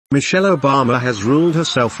Michelle Obama has ruled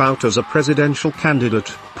herself out as a presidential candidate,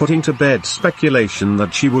 putting to bed speculation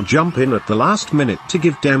that she would jump in at the last minute to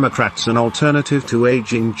give Democrats an alternative to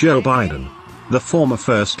aging Joe Biden. The former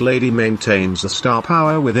First Lady maintains a star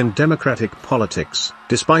power within Democratic politics,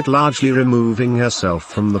 despite largely removing herself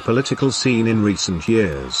from the political scene in recent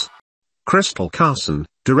years. Crystal Carson,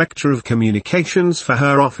 Director of Communications for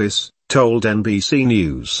her office, told NBC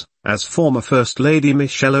News, as former First Lady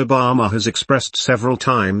Michelle Obama has expressed several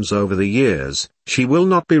times over the years, she will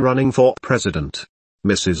not be running for president.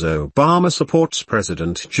 Mrs. Obama supports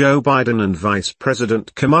President Joe Biden and Vice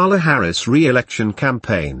President Kamala Harris' re-election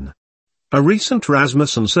campaign. A recent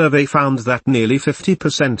Rasmussen survey found that nearly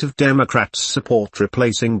 50% of Democrats support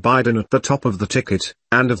replacing Biden at the top of the ticket,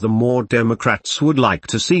 and of them more Democrats would like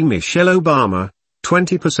to see Michelle Obama,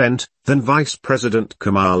 20%, than Vice President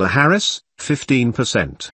Kamala Harris,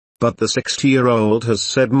 15%. But the 60-year-old has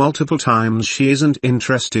said multiple times she isn't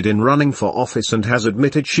interested in running for office and has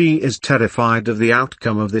admitted she is terrified of the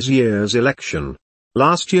outcome of this year's election.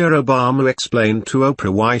 Last year Obama explained to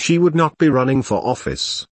Oprah why she would not be running for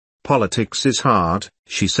office. "Politics is hard,"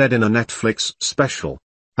 she said in a Netflix special.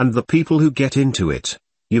 "And the people who get into it,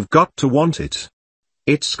 you've got to want it.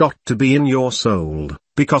 It's got to be in your soul,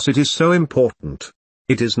 because it is so important.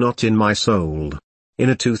 It is not in my soul." In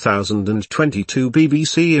a 2022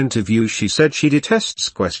 BBC interview she said she detests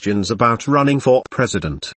questions about running for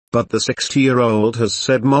president, but the 60-year-old has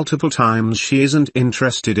said multiple times she isn't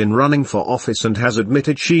interested in running for office and has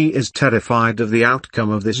admitted she is terrified of the outcome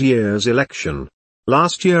of this year's election.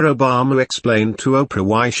 Last year Obama explained to Oprah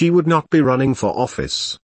why she would not be running for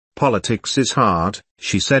office. "Politics is hard,"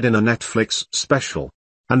 she said in a Netflix special.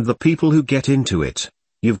 "And the people who get into it,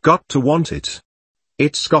 you've got to want it.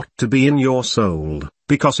 It's got to be in your soul,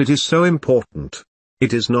 because it is so important.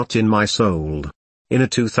 It is not in my soul." In a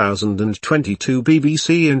 2022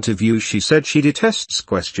 BBC interview she said she detests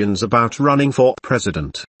questions about running for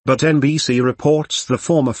president, but NBC reports the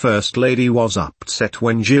former First Lady was upset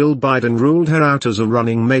when Jill Biden ruled her out as a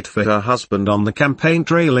running mate for her husband on the campaign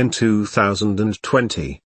trail in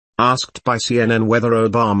 2020. Asked by CNN whether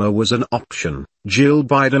Obama was an option, Jill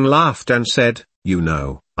Biden laughed and said,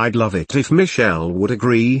 "I'd love it if Michelle would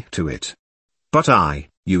agree to it. But I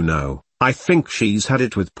think she's had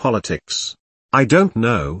it with politics. I don't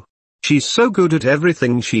know. She's so good at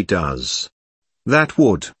everything she does. That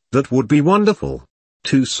would be wonderful."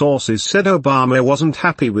 Two sources said Obama wasn't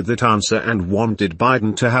happy with that answer and wanted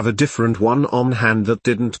Biden to have a different one on hand that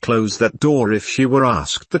didn't close that door if she were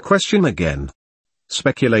asked the question again.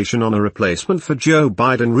 Speculation on a replacement for Joe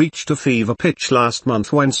Biden reached a fever pitch last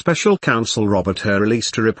month when special counsel Robert Hur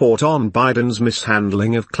released a report on Biden's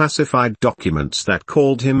mishandling of classified documents that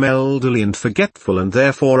called him elderly and forgetful and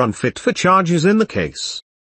therefore unfit for charges in the case.